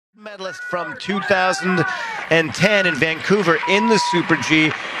Medalist from 2010 in Vancouver in the Super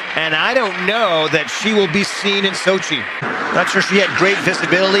G, and I don't know that she will be seen in Sochi. Not sure she had great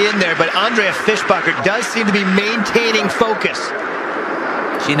visibility in there, but Andrea Fischbacher does seem to be maintaining focus.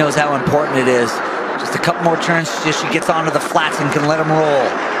 She knows how important it is. Just a couple more turns, she gets onto the flats and can let them roll.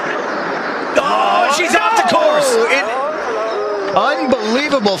 Oh, she's off the course!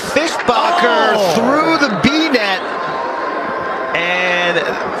 Unbelievable. Fischbacher through the B-net, and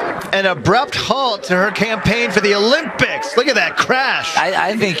an abrupt halt to her campaign for the Olympics. Look at that crash.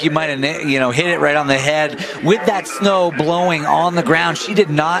 I think you might have, hit it right on the head. With that snow blowing on the ground, she did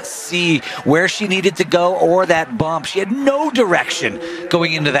not see where she needed to go or that bump. She had no direction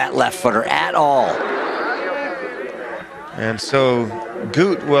going into that left footer at all. And so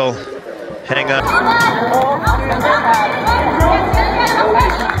Goot will hang up.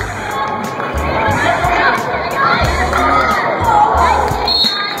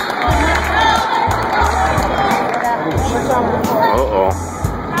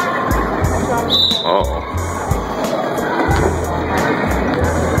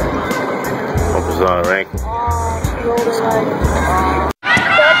 Hope it's on a rank.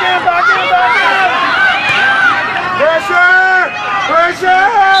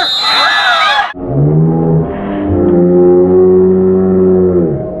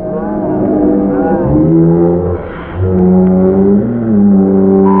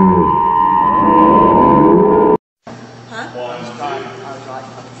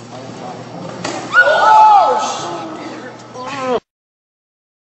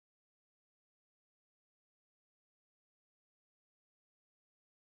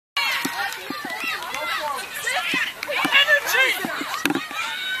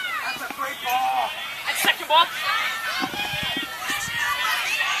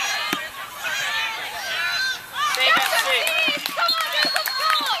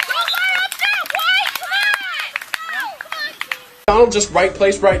 Just right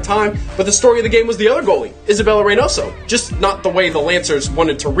place, right time, but the story of the game was the other goalie, Isabella Reynoso. Just not the way the Lancers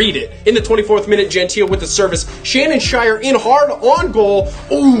wanted to read it. In the 24th minute, Gentile with the service, Shannon Shire in hard on goal.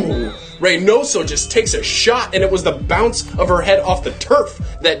 Ooh, Reynoso just takes a shot, and it was the bounce of her head off the turf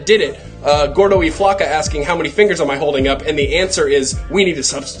that did it. Gordo y Flaca asking, how many fingers am I holding up? And the answer is, we need a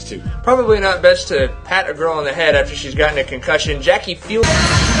substitute. Probably not best to pat a girl on the head after she's gotten a concussion. Jackie Field.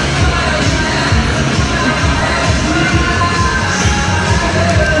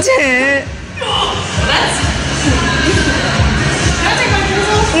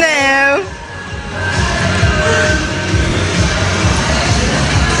 No.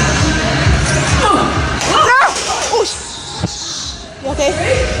 You okay?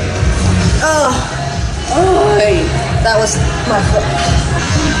 Oh, that was my foot.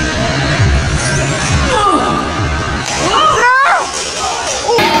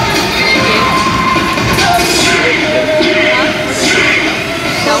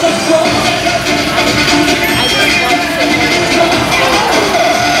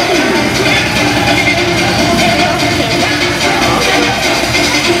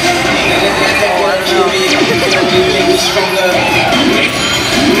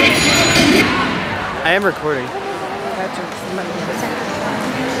 I am recording.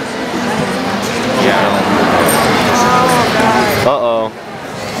 Uh-oh.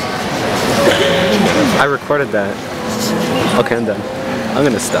 I recorded that. Okay, I'm done. I'm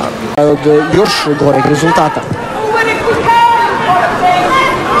gonna stop. Od još goreg rezultata.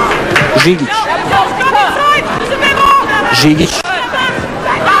 Žigić. Žigić.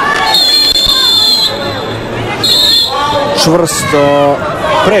 Čvrsto,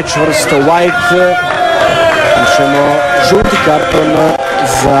 prečvrsto White. Pišemo žuti karton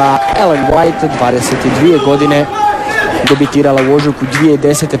za Ellen White, 22 godine. Debitirala u ožujku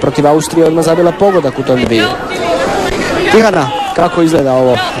 2010. protiv Austrije, odmah zabila pogodak u tom debiju. Tihana, kako izgleda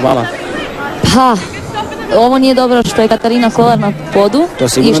ovo vama? Pa, ovo nije dobro što je Katarina Kolar na podu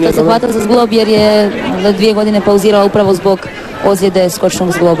i što se hvata za zglob jer je 2 godine pauzirala upravo zbog ozljede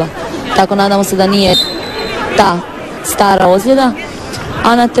skočnog zgloba. Tako nadamo se da nije ta stara ozljeda.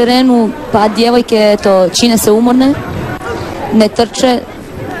 A na terenu, pa djevojke čine se umorne, ne trče,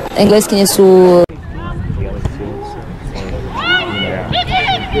 Engleskinje su...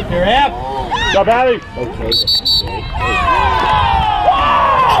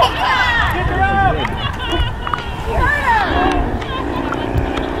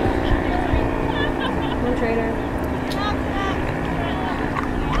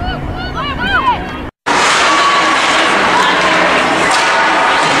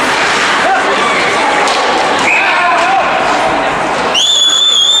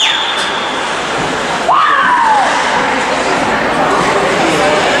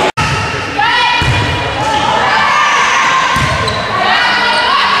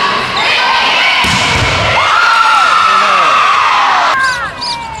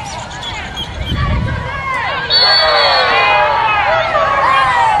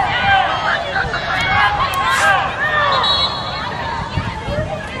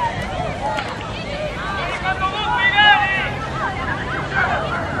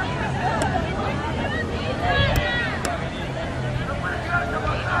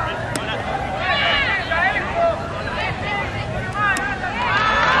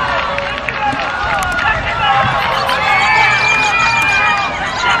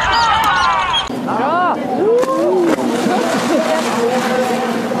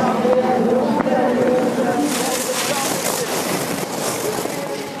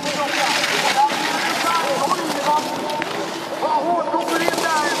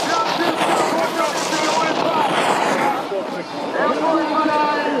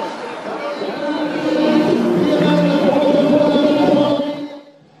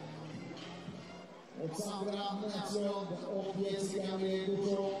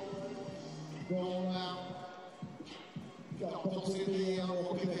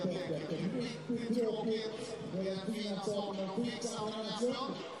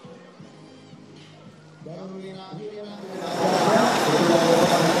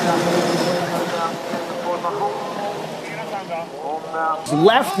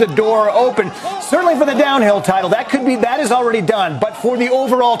 Left the door open, certainly for the downhill title. That is already done, but for the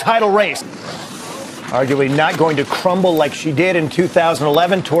overall title race. Arguably not going to crumble like she did in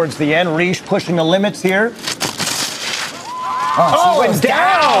 2011 towards the end. Riche pushing the limits here. Oh, and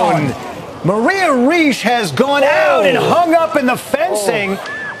down! Maria Riche has gone out and hung up in the fencing.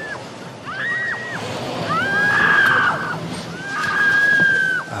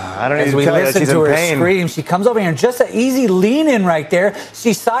 I don't As need we to tell you that listen she's to in her pain. scream, she comes over here and just an easy lean in right there.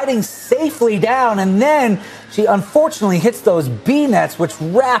 She's sliding safely down, and then she unfortunately hits those B-nets, which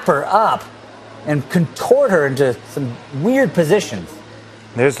wrap her up and contort her into some weird positions.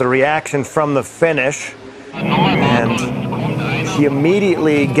 There's the reaction from the finish, and she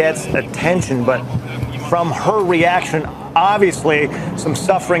immediately gets attention, but from her reaction, obviously some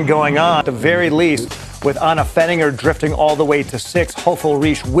suffering going on, at the very least. With Anna Fenninger drifting all the way to 6th, hopeful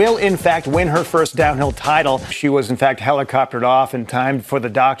Riche will, in fact, win her first downhill title. She was, in fact, helicoptered off in time for the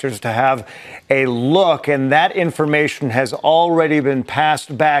doctors to have a look, and that information has already been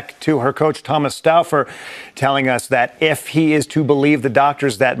passed back to her coach, Thomas Stauffer, telling us that if he is to believe the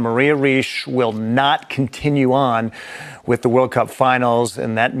doctors, that Maria Riche will not continue on with the World Cup finals,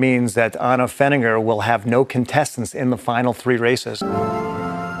 and that means that Anna Fenninger will have no contestants in the final 3 races.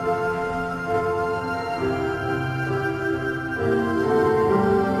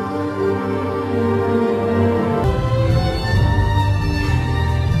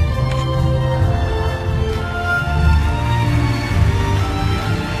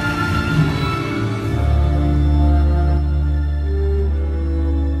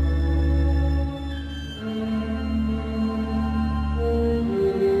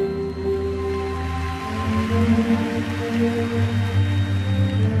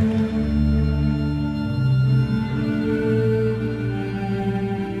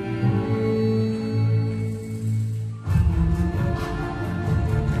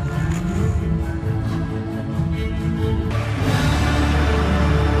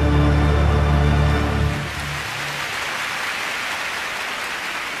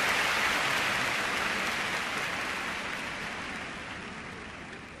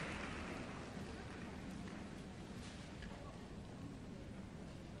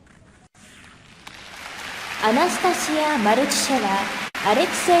 Anastasia Marcheva、アレ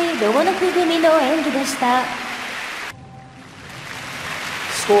クセイ・ロゴノフ組の演技でした。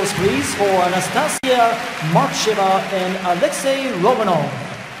Scores please for Anastasia Marcheva and Alexei Romanov.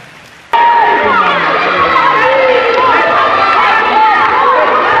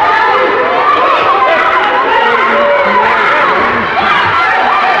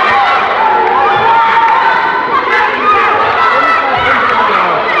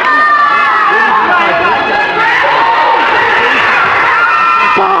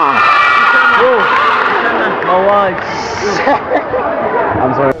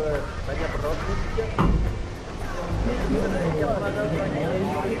 I'm sorry.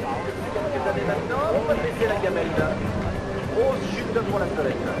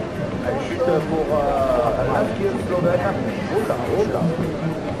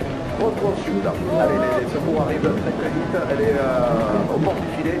 Autre chute. Allez, les secours arrivent très très vite. Elle est au bord du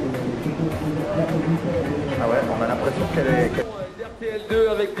filet. Ah ouais, on a l'impression qu'elle est... RTL2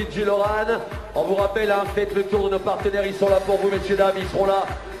 avec DJ Loran. On vous rappelle, hein, faites le tour de nos partenaires, ils sont là pour vous, messieurs, dames, ils seront là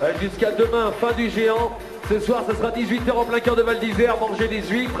jusqu'à demain, fin du géant. Ce soir, ce sera 18h en plein cœur de Val d'Isère, mangez des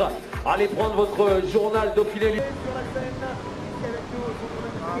huîtres, allez prendre votre journal Dauphiné.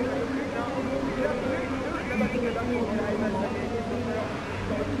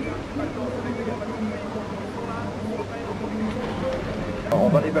 On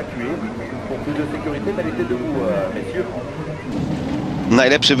va l'évacuer pour plus de sécurité, mais elle était debout, messieurs.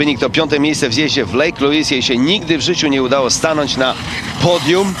 Najlepszy wynik to 5. miejsce w zjeździe w Lake Louise. Jej się nigdy w życiu nie udało stanąć na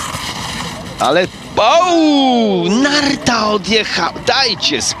podium. Ale... Narta odjechała.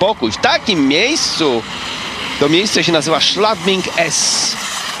 Dajcie spokój. W takim miejscu... To miejsce się nazywa Schladming S.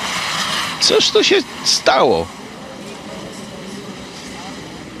 Cóż to się stało?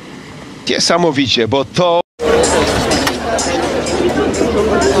 Niesamowicie, bo to...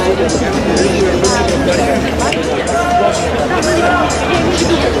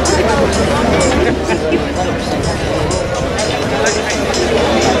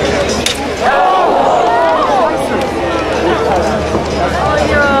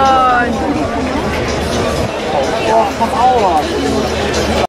 Oj, oj.